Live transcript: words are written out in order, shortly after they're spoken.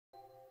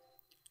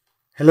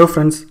Hello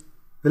friends,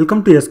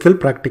 welcome to SQL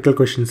Practical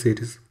question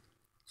series.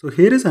 So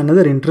here is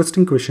another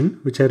interesting question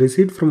which I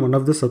received from one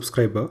of the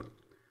subscriber.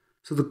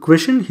 So the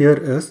question here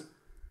is,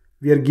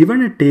 we are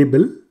given a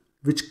table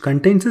which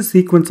contains a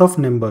sequence of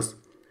numbers.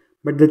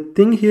 But the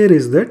thing here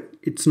is that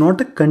it's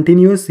not a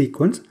continuous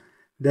sequence.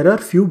 There are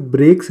few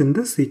breaks in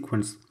the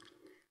sequence.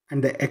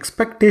 And the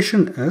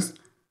expectation is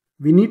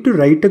we need to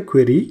write a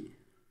query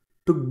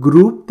to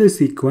group the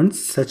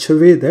sequence such a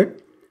way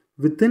that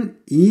within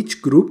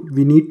each group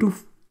we need to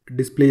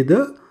display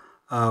the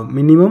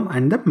minimum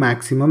and the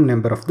maximum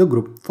number of the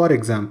group. For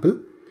example,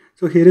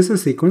 so here is a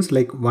sequence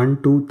like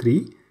 1, 2,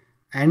 3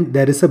 and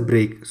there is a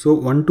break. So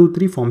 1, 2,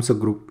 3 forms a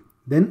group.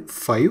 Then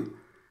 5.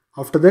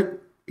 After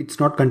that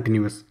it's not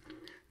continuous.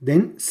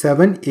 Then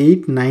 7,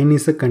 8, 9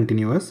 is a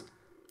continuous.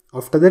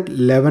 After that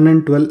 11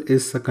 and 12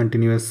 is a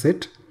continuous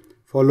set,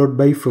 followed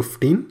by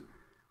 15,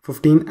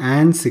 15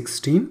 and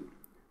 16,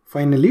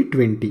 finally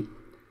 20.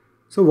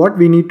 So what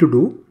we need to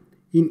do,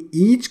 in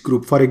each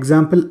group, for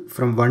example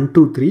from 1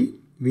 to 3,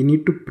 we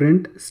need to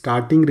print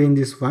starting range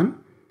is 1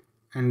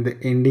 and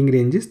the ending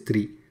range is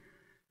 3.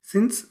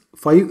 Since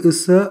 5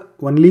 is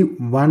only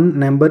one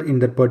number in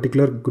that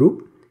particular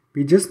group,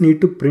 we just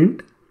need to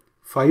print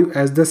 5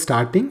 as the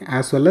starting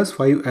as well as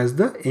 5 as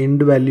the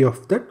end value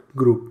of that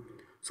group.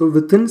 So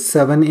within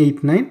 7,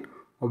 8, 9,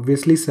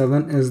 obviously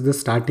 7 is the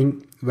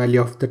starting value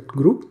of that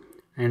group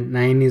and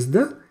 9 is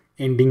the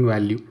ending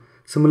value.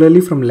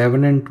 Similarly from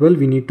 11 and 12,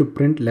 we need to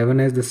print 11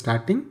 as the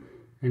starting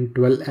and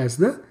 12 as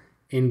the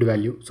end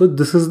value. So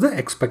this is the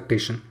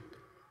expectation.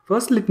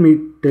 First let me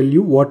tell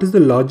you what is the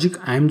logic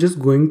I am just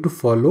going to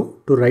follow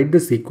to write the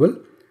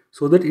SQL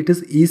so that it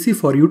is easy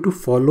for you to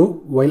follow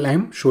while I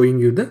am showing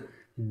you the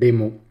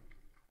demo.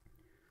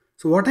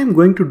 So what I am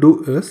going to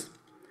do is,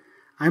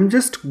 I am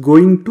just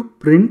going to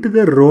print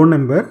the row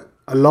number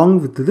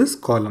along with this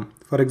column.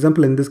 For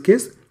example, in this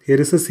case,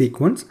 here is a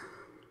sequence.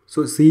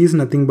 So C is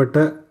nothing but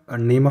a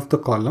name of the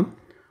column.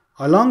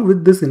 Along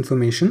with this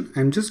information,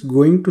 I am just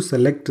going to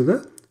select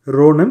the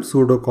row num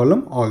pseudo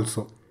column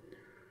also.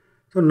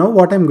 So now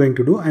what I am going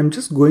to do, I am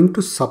just going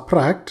to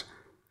subtract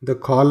the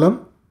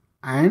column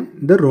and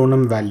the row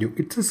num value.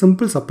 It's a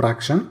simple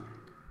subtraction.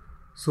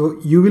 So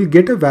you will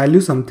get a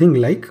value something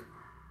like,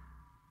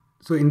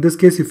 so in this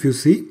case if you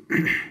see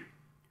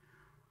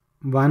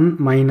 1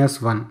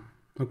 minus 1,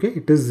 okay,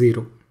 it is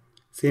 0.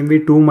 Same way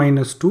 2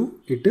 minus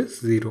 2, it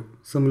is 0.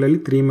 Similarly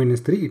 3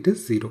 minus 3, it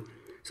is 0.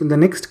 So in the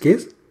next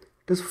case,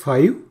 it is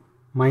 5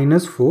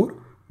 minus 4,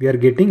 we are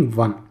getting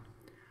 1.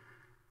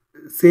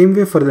 Same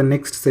way for the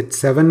next set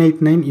 7,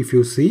 8, 9, if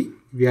you see,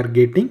 we are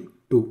getting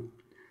 2.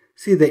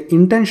 See, the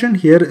intention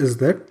here is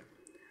that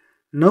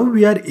now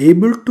we are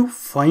able to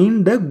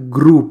find the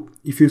group.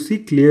 If you see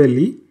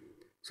clearly,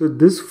 so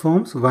this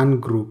forms one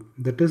group,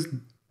 that is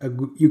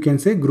you can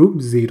say group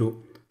 0.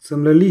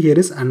 Similarly, here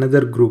is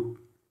another group,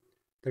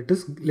 that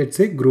is, let's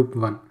say group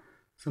 1.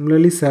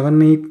 Similarly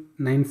 7, 8,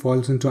 9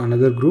 falls into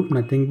another group,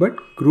 nothing but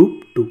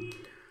group 2.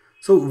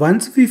 So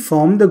once we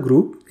form the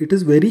group, it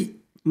is very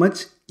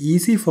much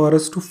easy for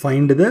us to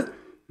find the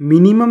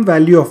minimum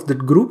value of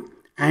that group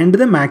and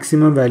the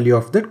maximum value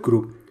of that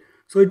group.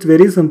 So it's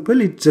very simple,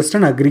 it's just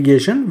an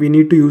aggregation. We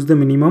need to use the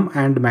minimum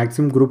and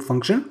maximum group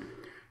function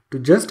to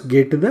just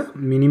get the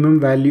minimum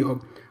value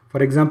of,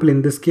 for example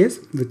in this case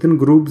within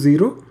group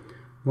 0,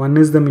 1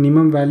 is the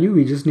minimum value,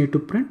 we just need to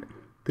print,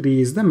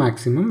 3 is the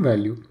maximum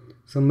value.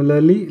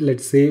 Similarly,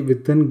 let's say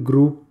within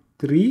group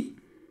 3,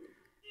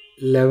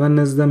 11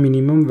 is the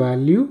minimum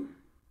value.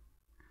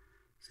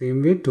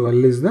 Same way 12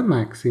 is the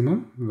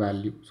maximum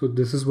value. So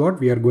this is what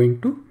we are going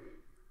to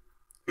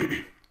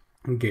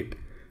get.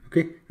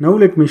 Okay, now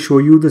let me show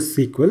you the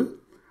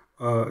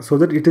SQL so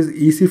that it is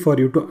easy for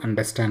you to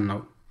understand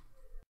now.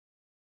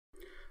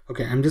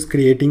 Okay, I'm just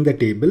creating the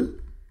table.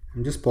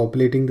 I'm just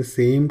populating the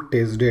same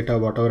test data,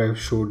 whatever I've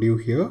showed you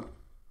here.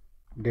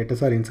 Data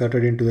are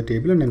inserted into the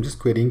table and I'm just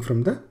querying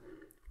from the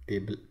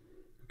table.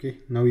 Okay,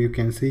 now you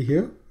can see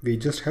here we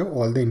just have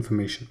all the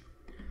information.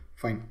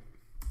 Fine.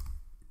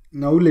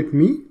 Now let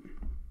me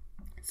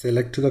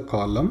select the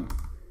column.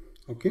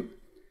 Okay,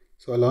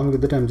 so along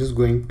with that I'm just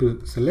going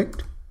to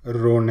select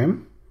row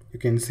name. You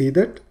can see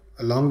that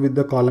along with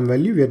the column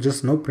value we are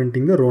just now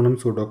printing the row num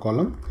pseudo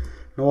column.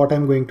 Now what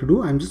I'm going to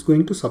do, I'm just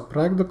going to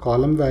subtract the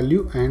column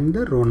value and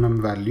the row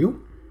num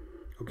value.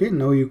 Okay,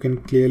 now you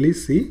can clearly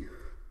see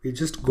we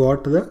just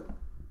got the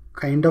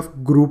kind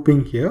of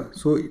grouping here.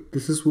 So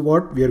this is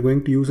what we are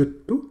going to use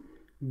it to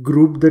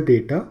group the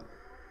data.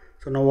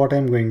 So now what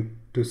I'm going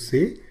to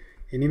say,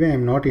 anyway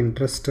I'm not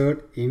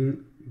interested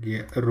in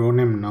row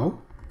name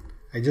now.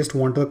 I just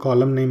want the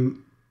column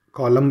name,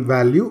 column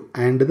value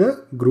and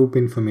the group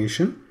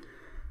information.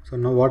 So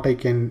now what I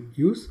can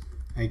use,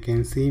 I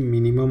can see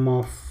minimum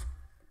of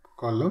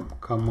column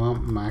comma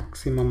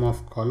maximum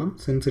of column.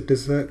 Since it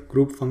is a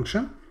group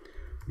function,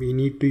 we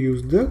need to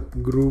use the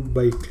group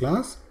by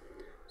class.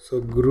 So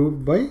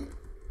group by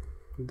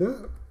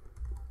the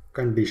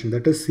condition,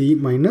 that is C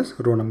minus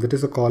row num, that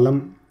is a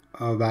column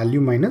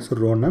value minus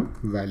row num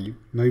value.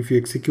 Now if you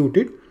execute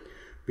it,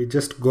 we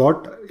just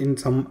got in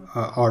some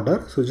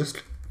order. So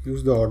just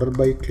use the order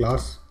by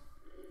class,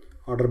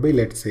 order by,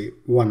 let's say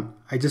 1.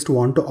 I just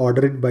want to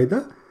order it by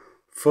the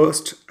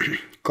first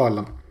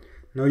column.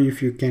 Now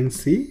if you can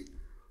see,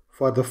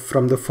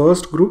 from the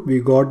first group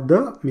we got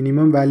the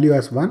minimum value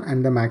as 1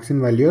 and the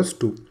maximum value as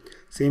 2.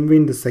 Same way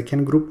in the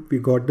second group we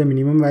got the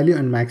minimum value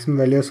and maximum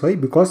value as 5,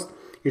 because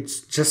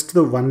it's just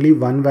the only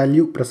one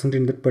value present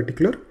in that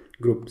particular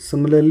group.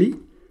 Similarly,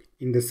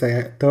 in the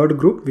third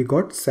group we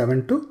got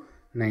 7 to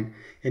 9.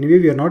 Anyway,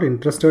 we are not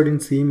interested in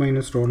c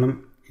minus row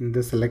num in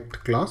the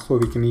select class, so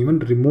we can even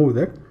remove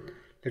that.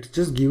 Let's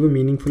just give a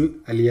meaningful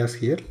alias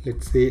here.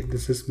 Let's say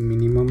this is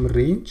minimum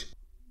range,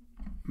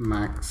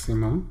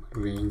 maximum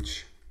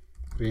range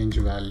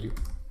value.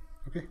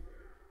 Okay,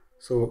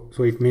 so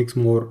it makes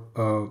more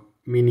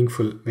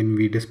meaningful when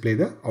we display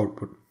the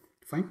output.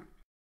 Fine.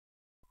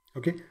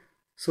 Okay,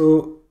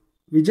 so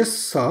we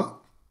just saw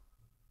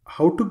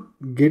how to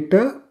get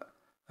a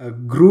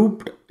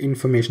grouped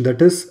information,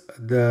 that is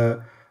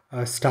the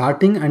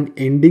starting and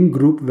ending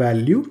group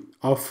value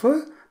of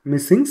a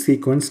missing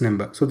sequence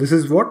number. So this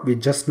is what we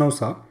just now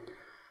saw.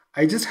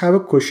 I just have a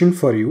question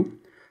for you.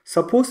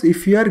 Suppose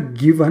if you are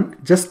given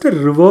just a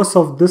reverse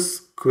of this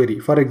query,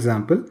 for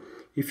example,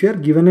 if you are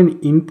given an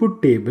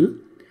input table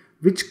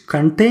which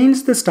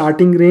contains the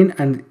starting range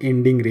and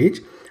ending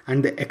range,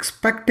 and the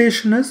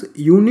expectation is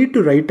you need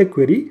to write a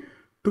query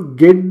to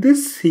get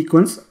this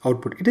sequence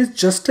output. It is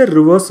just a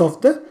reverse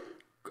of the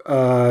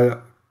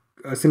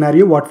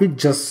scenario what we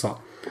just saw.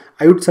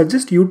 I would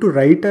suggest you to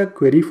write a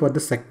query for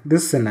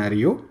this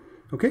scenario.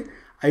 Okay,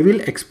 I will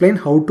explain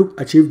how to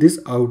achieve this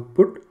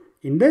output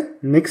in the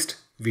next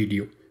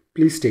video.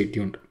 Please stay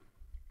tuned.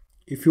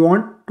 If you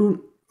want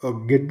to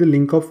get the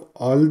link of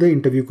all the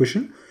interview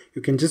question,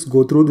 you can just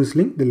go through this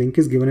link. The link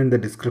is given in the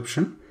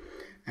description.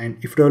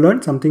 And if you have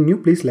learned something new,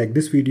 please like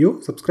this video,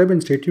 subscribe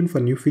and stay tuned for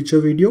new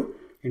feature video,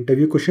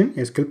 interview question,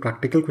 SQL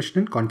practical question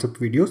and concept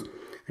videos.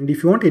 And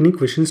if you want any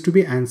questions to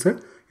be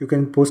answered, you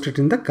can post it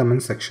in the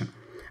comment section.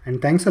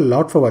 And thanks a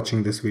lot for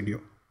watching this video.